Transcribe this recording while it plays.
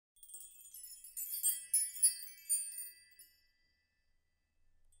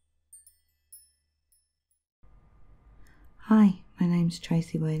Hi, my name's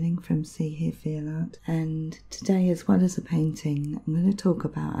Tracie Wayling from See Hear Feel Art, and today, as well as a painting, I'm going to talk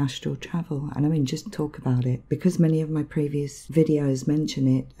about astral travel. And I mean just talk about it because many of my previous videos mention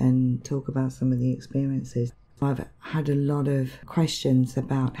it and talk about some of the experiences. I've had a lot of questions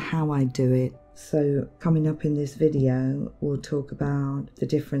about how I do it. So coming up in this video, we'll talk about the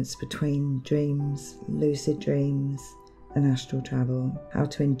difference between dreams, lucid dreams and astral travel, how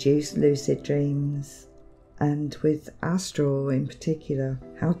to induce lucid dreams, and with astral in particular,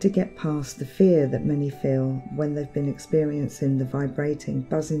 how to get past the fear that many feel when they've been experiencing the vibrating,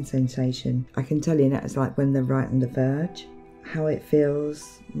 buzzing sensation. I can tell you that it's like when they're right on the verge, how it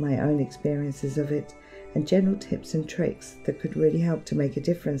feels, my own experiences of it, and general tips and tricks that could really help to make a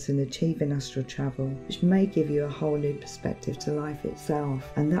difference in achieving astral travel, which may give you a whole new perspective to life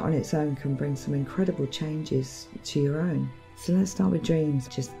itself, and that on its own can bring some incredible changes to your own. So let's start with dreams,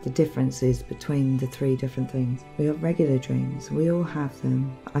 just the differences between the three different things. We have regular dreams, we all have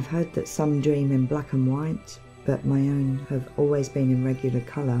them. I've heard that some dream in black and white, but my own have always been in regular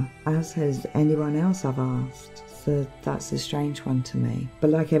colour, as has anyone else I've asked. So that's a strange one to me. But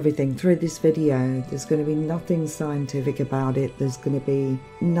like everything through this video, there's going to be nothing scientific about it. There's going to be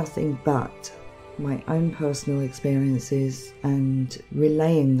nothing but my own personal experiences and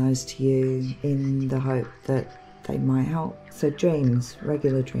relaying those to you in the hope that they might help. So dreams,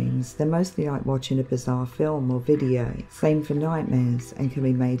 regular dreams, they're mostly like watching a bizarre film or video. Same for nightmares, and can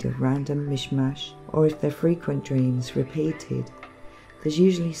be made of random mishmash, or if they're frequent dreams, repeated. There's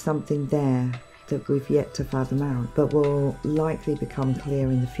usually something there that we've yet to fathom out, but will likely become clear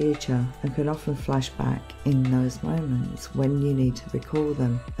in the future and can often flash back in those moments when you need to recall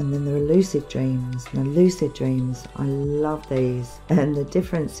them. And then there are lucid dreams. Now lucid dreams, I love these, and the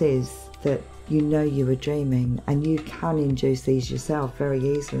difference is that you know you were dreaming and you can induce these yourself very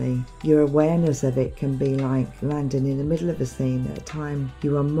easily. Your awareness of it can be like landing in the middle of a scene at a time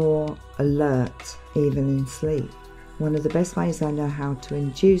you are more alert even in sleep. One of the best ways I know how to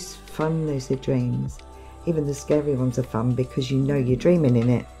induce fun lucid dreams, even the scary ones are fun because you know you're dreaming in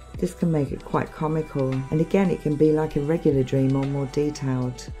it. This can make it quite comical, and again it can be like a regular dream or more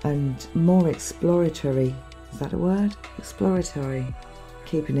detailed and more exploratory. Is that a word? Exploratory.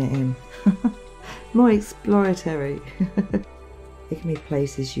 Keeping it in. More exploratory. It can be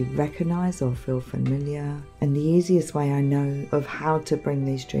places you recognise or feel familiar, and the easiest way I know of how to bring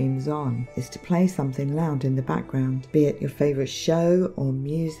these dreams on is to play something loud in the background, be it your favourite show or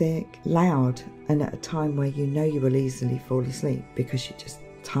music, loud and at a time where you know you will easily fall asleep because you're just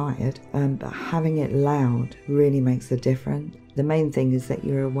tired, but having it loud really makes a difference. The main thing is that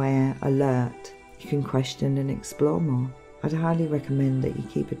you're aware, alert, you can question and explore more. I'd highly recommend that you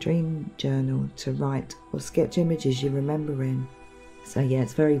keep a dream journal to write or sketch images you remember in. So yeah,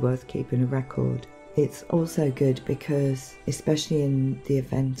 it's very worth keeping a record. It's also good because, especially in the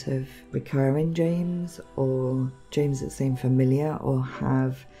event of recurring dreams or dreams that seem familiar or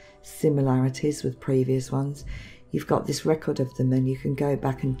have similarities with previous ones, you've got this record of them and you can go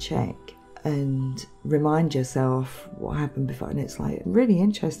back and check and remind yourself what happened before, and it's like really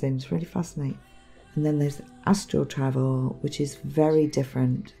interesting, it's really fascinating. And then there's astral travel, which is very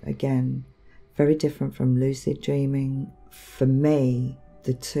different, again, very different from lucid dreaming. For me,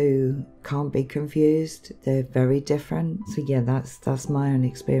 the two can't be confused. They're very different. So yeah, that's my own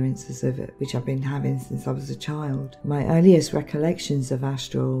experiences of it, which I've been having since I was a child. My earliest recollections of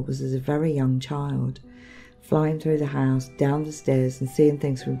astral was as a very young child, flying through the house, down the stairs and seeing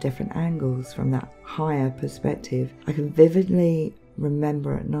things from different angles, from that higher perspective. I can vividly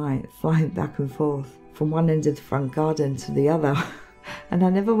remember at night flying back and forth from one end of the front garden to the other, and I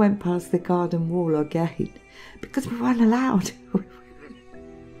never went past the garden wall or gate because we weren't allowed.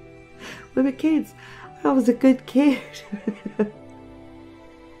 We were kids. I was a good kid.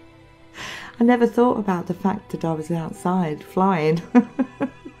 I never thought about the fact that I was outside flying.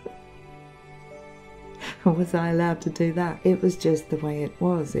 Was I allowed to do that? It was just the way it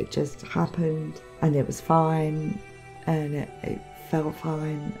was. It just happened and it was fine, and it felt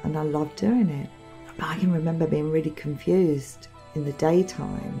fine, and I loved doing it. But I can remember being really confused in the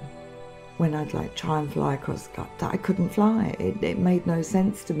daytime when I'd like try and fly across the sky, that I couldn't fly. It made no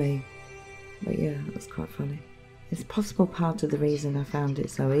sense to me. But yeah, it was quite funny. It's possible part of the reason I found it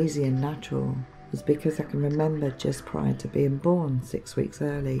so easy and natural was because I can remember just prior to being born 6 weeks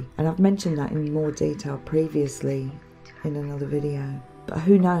early. And I've mentioned that in more detail previously in another video. But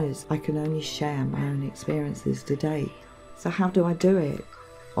who knows, I can only share my own experiences to date. So how do I do it?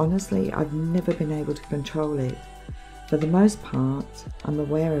 Honestly, I've never been able to control it. For the most part, I'm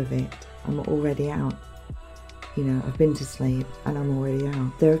aware of it. I'm already out. You know, I've been to sleep and I'm already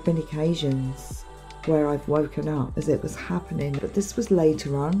out. There have been occasions where I've woken up as it was happening. But this was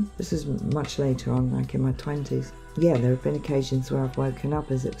later on. This is much later on, like in my 20s. Yeah, there have been occasions where I've woken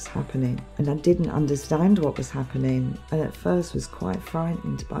up as it was happening and I didn't understand what was happening, and at first was quite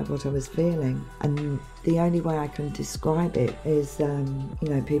frightened by what I was feeling. And the only way I can describe it is, you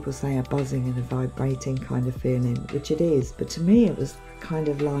know, people say a buzzing and a vibrating kind of feeling, which it is, but to me it was kind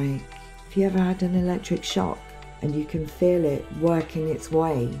of like, if you ever had an electric shock and you can feel it working its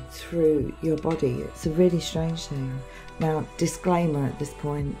way through your body. It's a really strange thing. Now, disclaimer at this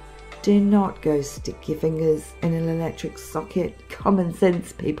point, do not go stick your fingers in an electric socket. Common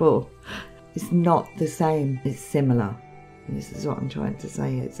sense, people. It's not the same. It's similar. And this is what I'm trying to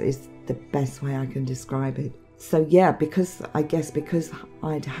say. It's the best way I can describe it. So yeah, because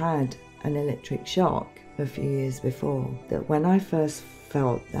I'd had an electric shock a few years before, that when I first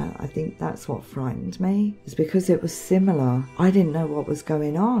felt that, I think that's what frightened me, is because it was similar. I didn't know what was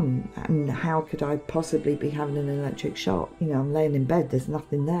going on, and how could I possibly be having an electric shock? You know, I'm laying in bed, there's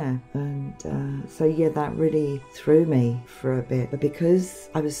nothing there. And so yeah, that really threw me for a bit. But because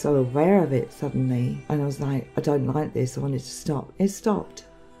I was so aware of it suddenly, and I was like, I don't like this, I wanted to stop. It stopped.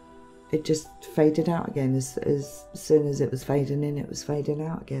 It just faded out again. As soon as it was fading in, it was fading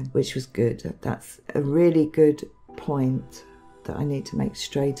out again, which was good. That's a really good point that I need to make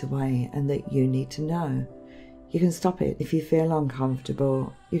straight away, and that you need to know. You can stop it. If you feel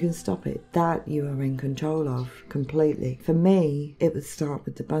uncomfortable, you can stop it. That you are in control of completely. For me, it would start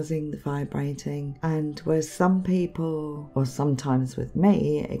with the buzzing, the vibrating, and where some people, or sometimes with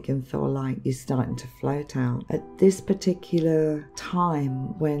me, it can feel like you're starting to float out. At this particular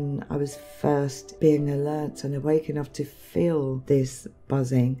time, when I was first being alert and awake enough to feel this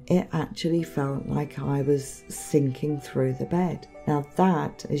buzzing, it actually felt like I was sinking through the bed. Now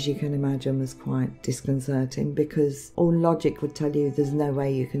that, as you can imagine, was quite disconcerting, because all logic would tell you there's no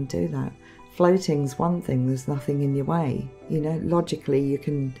way you can do that. Floating's one thing, there's nothing in your way. You know, logically you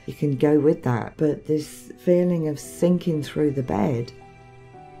can go with that. But this feeling of sinking through the bed,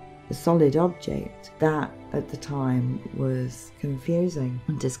 a solid object, that at the time was confusing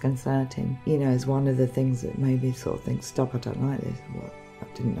and disconcerting. You know, is one of the things that made me sort of think, stop, I don't like this.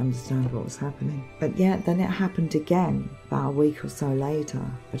 I didn't understand what was happening. But yeah, then it happened again about a week or so later.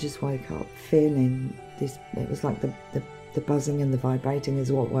 I just woke up feeling this. It was like the buzzing and the vibrating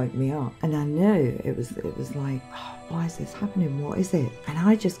is what woke me up, and I knew it was like, oh, why is this happening? What is it? And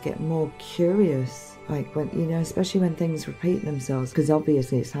I just get more curious, like when, you know, especially when things repeat themselves, because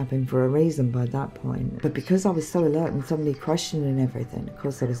obviously it's happening for a reason by that point. But because I was so alert and suddenly questioning everything, of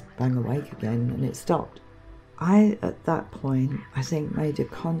course I was bang awake again, and it stopped. I, at that point, I think made a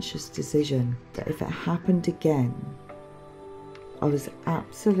conscious decision that if it happened again, I was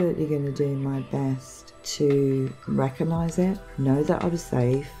absolutely going to do my best to recognise it, know that I was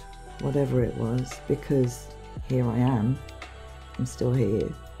safe, whatever it was, because here I am, I'm still here,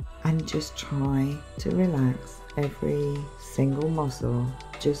 and just try to relax every single muscle,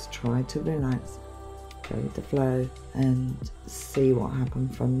 just try to relax, go with the flow, and see what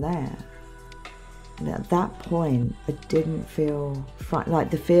happened from there. And at that point, I didn't feel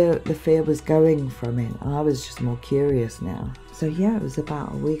like the fear was going from it. I was just more curious now. So yeah, it was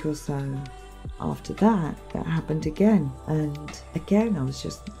about a week or so after that happened again. And again, I was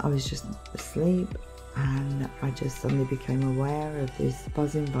just asleep, and I just suddenly became aware of this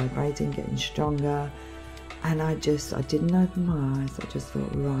buzzing, vibrating, getting stronger. And I didn't open my eyes. I just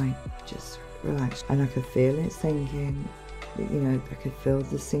thought, right, just relax. And I could feel it sinking. You know, I could feel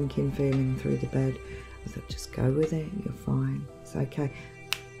the sinking feeling through the bed. I thought, just go with it, you're fine, it's okay.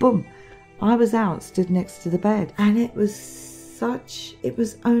 Boom, I was out, stood next to the bed, and it was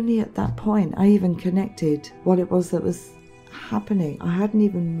only at that point I even connected what it was that was happening. I hadn't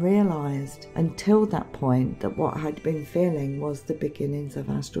even realised until that point that what I had been feeling was the beginnings of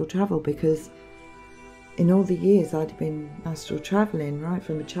astral travel, because in all the years I'd been astral travelling right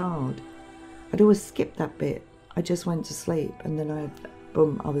from a child, I'd always skipped that bit. I just went to sleep, and then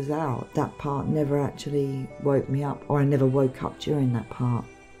boom, I was out. That part never actually woke me up, or I never woke up during that part.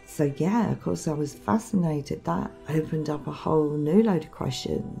 So yeah, of course I was fascinated. That opened up a whole new load of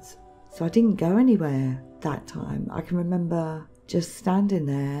questions. So I didn't go anywhere that time. I can remember just standing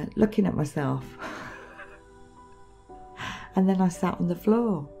there, looking at myself. And then I sat on the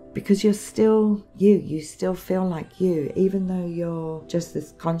floor. Because you're still you still feel like you, even though you're just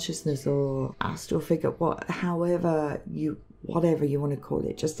this consciousness or astral figure, whatever you want to call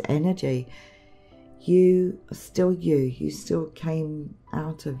it, just energy. You are still you still came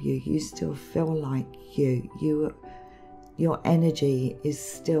out of you still feel like your energy is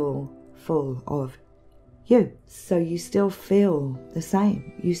still full of you. So you still feel the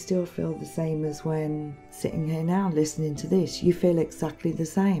same. You still feel the same as when sitting here now listening to this. You feel exactly the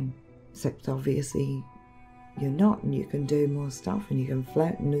same, except obviously you're not, and you can do more stuff and you can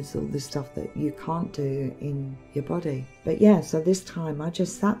float, and there's all this stuff that you can't do in your body. But yeah, so this time I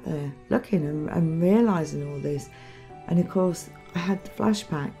just sat there looking and realising all this. And of course I had the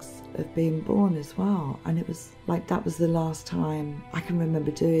flashbacks of being born as well, and it was like that was the last time I can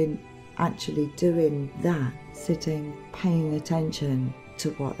remember actually doing that, sitting paying attention to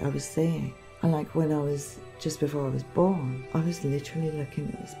what I was seeing. And like when I was just before I was born, I was literally looking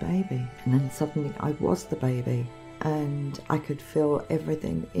at this baby, and then suddenly I was the baby, and I could feel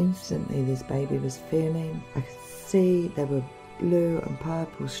everything instantly this baby was feeling. I could see there were blue and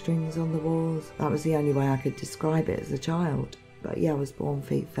purple strings on the walls. That was the only way I could describe it as a child. But yeah, I was born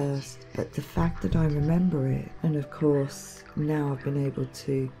feet first. But the fact that I remember it, and of course now I've been able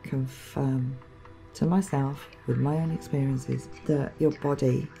to confirm to myself with my own experiences that your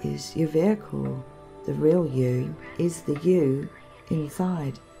body is your vehicle. The real you is the you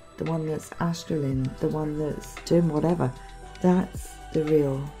inside, the one that's astraling, the one that's doing whatever. That's the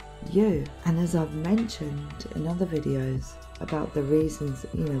real you. And as I've mentioned in other videos about the reasons,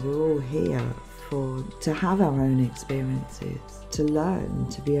 we're all here to have our own experiences, to learn,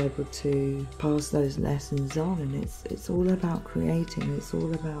 to be able to pass those lessons on, and it's all about creating, it's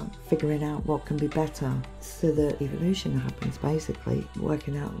all about figuring out what can be better so that evolution happens, basically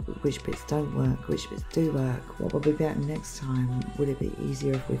working out which bits don't work, which bits do work, what will be better next time, would it be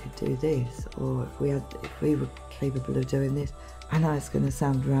easier if we could do this, or if we were capable of doing this. I know it's going to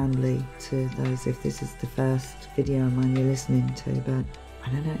sound rambly to those if this is the first video of mine you're listening to, but I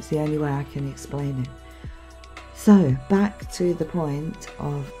don't know, it's the only way I can explain it. So, back to the point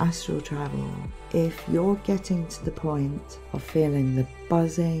of astral travel. If you're getting to the point of feeling the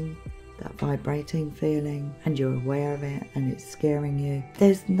buzzing, that vibrating feeling, and you're aware of it and it's scaring you,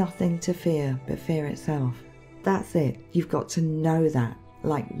 there's nothing to fear but fear itself. That's it. You've got to know that,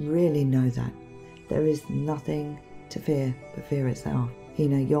 like really know that. There is nothing to fear but fear itself.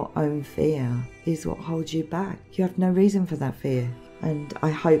 Your own fear is what holds you back. You have no reason for that fear. And I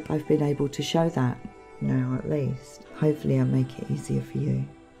hope I've been able to show that now, at least. Hopefully I'll make it easier for you.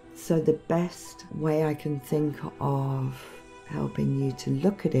 So the best way I can think of helping you to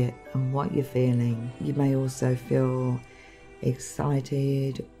look at it and what you're feeling, you may also feel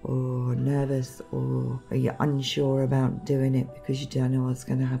excited or nervous, or you're unsure about doing it because you don't know what's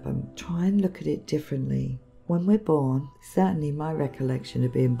going to happen. Try and look at it differently. When we're born, certainly my recollection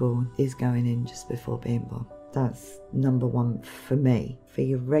of being born is going in just before being born. That's number one for me. For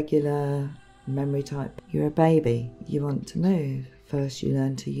your regular memory type, you're a baby, you want to move. First you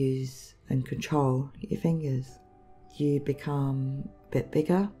learn to use and control your fingers. You become a bit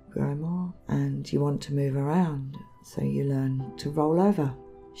bigger, grow more, and you want to move around, so you learn to roll over.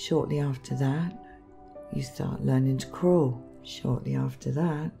 Shortly after that, you start learning to crawl. Shortly after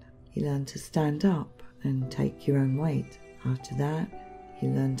that, you learn to stand up and take your own weight. After that, you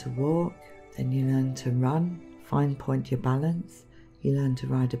learn to walk. Then you learn to run, fine point your balance, you learn to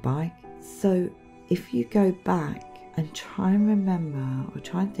ride a bike. So if you go back and try and remember, or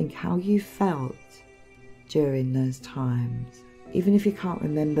try and think how you felt during those times, even if you can't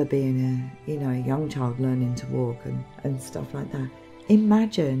remember being a young child learning to walk and stuff like that,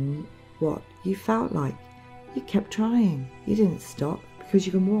 imagine what you felt like. You kept trying, you didn't stop because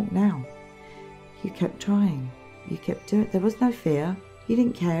you can walk now. You kept trying, you kept doing it, there was no fear. You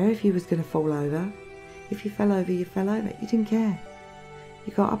didn't care if you was going to fall over. If you fell over, you fell over. You didn't care.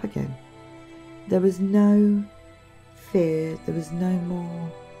 You got up again. There was no fear. There was no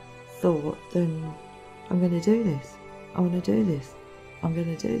more thought than, I'm going to do this. I want to do this. I'm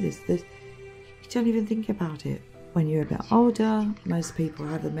going to do this. You don't even think about it. When you're a bit older, most people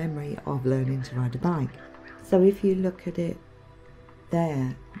have a memory of learning to ride a bike. So if you look at it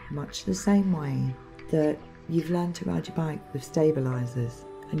there, much the same way that you've learned to ride your bike with stabilisers,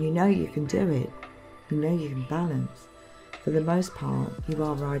 and you know you can do it, you know you can balance. For the most part, you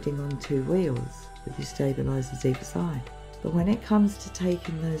are riding on two wheels with your stabilisers either side. But when it comes to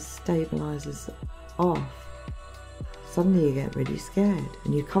taking those stabilisers off, suddenly you get really scared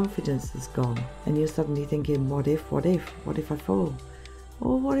and your confidence is gone, and you're suddenly thinking, what if I fall?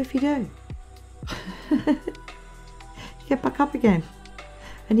 Or what if you do? You get back up again,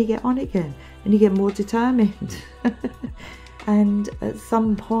 and you get on again, and you get more determined. And at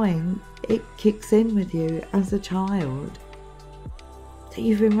some point it kicks in with you as a child that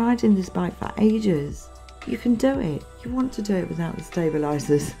you've been riding this bike for ages. You can do it. You want to do it without the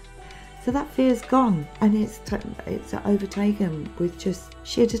stabilisers. So that fear's gone, and it's overtaken with just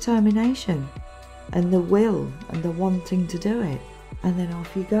sheer determination. and the will and the wanting to do it. And then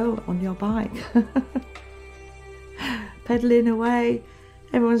off you go on your bike, pedaling away.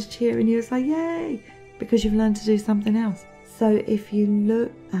 Everyone's cheering you. It's like, yay, because you've learned to do something else. So if you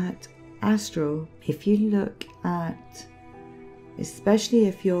look at astral, if you look at, especially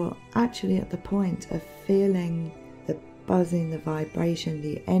if you're actually at the point of feeling the buzzing, the vibration,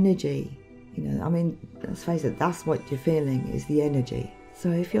 the energy, you know, I mean, let's face it, that's what you're feeling, is the energy.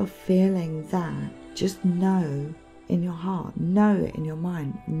 So if you're feeling that, just know in your heart, know it in your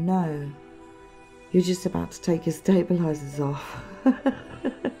mind, know you're just about to take your stabilizers off.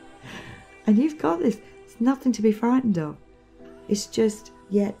 And you've got this. It's nothing to be frightened of. It's just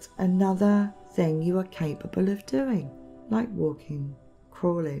yet another thing you are capable of doing. Like walking,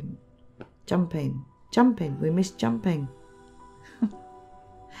 crawling, jumping. We miss jumping.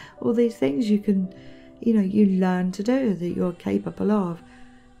 All these things you can, you know, you learn to do, that you're capable of,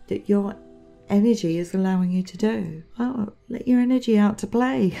 that your energy is allowing you to do. Oh, let your energy out to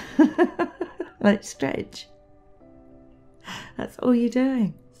play. Like stretch. That's all you're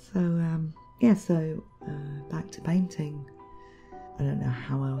doing. So, back to painting. I don't know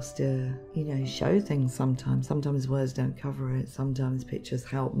how else to, you know, show things sometimes. Sometimes words don't cover it. Sometimes pictures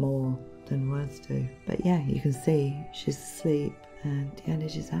help more than words do. But yeah, you can see she's asleep and the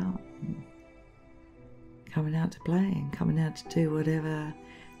energy's out. Coming out to play and coming out to do whatever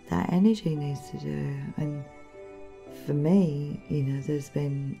that energy needs to do. And for me, you know, there's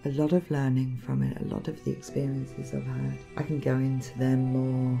been a lot of learning from it, a lot of the experiences I've had. I can go into them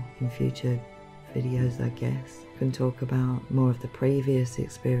more in future videos, I guess. I can talk about more of the previous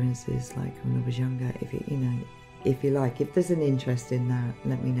experiences, like when I was younger. If you know, if you like, if there's an interest in that,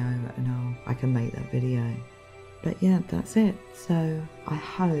 let me know and I can make that video. But yeah, that's it. So I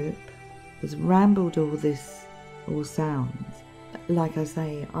hope it's rambled all sounds. Like I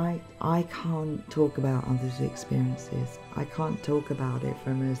say, I can't talk about others' experiences. I can't talk about it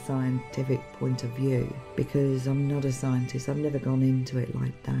from a scientific point of view because I'm not a scientist. I've never gone into it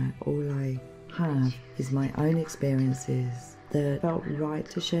like that. All I have is my own experiences that felt right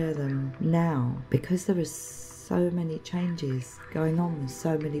to share them now, because there are so many changes going on with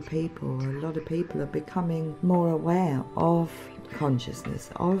so many people. A lot of people are becoming more aware of consciousness,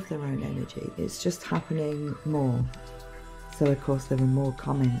 of their own energy. It's just happening more. So of course there are more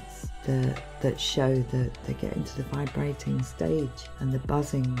comments that show that they're getting to the vibrating stage and the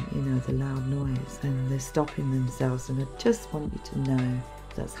buzzing, you know, the loud noise, and they're stopping themselves. And I just want you to know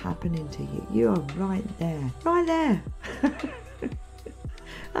that's happening to you. You are right there. Right there.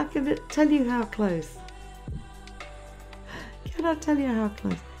 I can tell you how close. Can I tell you how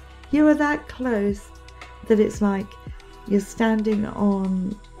close? You are that close that it's like you're standing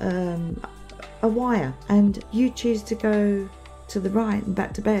on a wire and you choose to go to the right and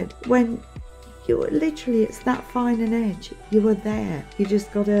back to bed, when you're literally, it's that fine an edge. You are there. You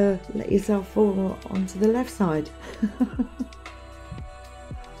just got to let yourself fall onto the left side.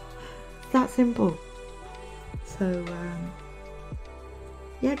 That simple. So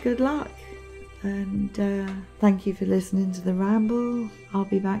yeah, good luck, and thank you for listening to the ramble. I'll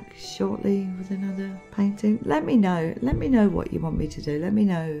be back shortly with another painting. Let me know what you want me to do. Let me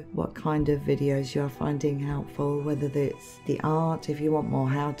know what kind of videos you're finding helpful, whether it's the art, if you want more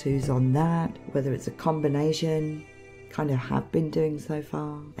how-tos on that, whether it's a combination, kind of have been doing so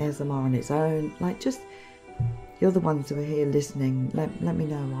far, ASMR on its own. Like, just, you're the ones who are here listening. Let me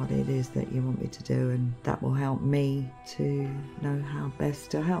know what it is that you want me to do, and that will help me to know how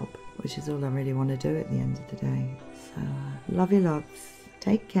best to help, which is all I really want to do at the end of the day. So love you lots.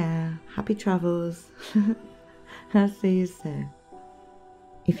 Take care. Happy travels. I'll see you soon.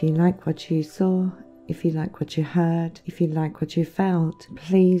 If you like what you saw, if you like what you heard, if you like what you felt,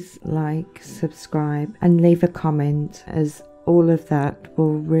 please like, subscribe and leave a comment, as all of that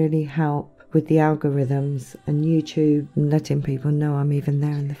will really help with the algorithms and YouTube, and letting people know I'm even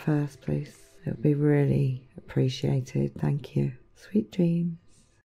there in the first place. It'll be really appreciated. Thank you. Sweet dreams.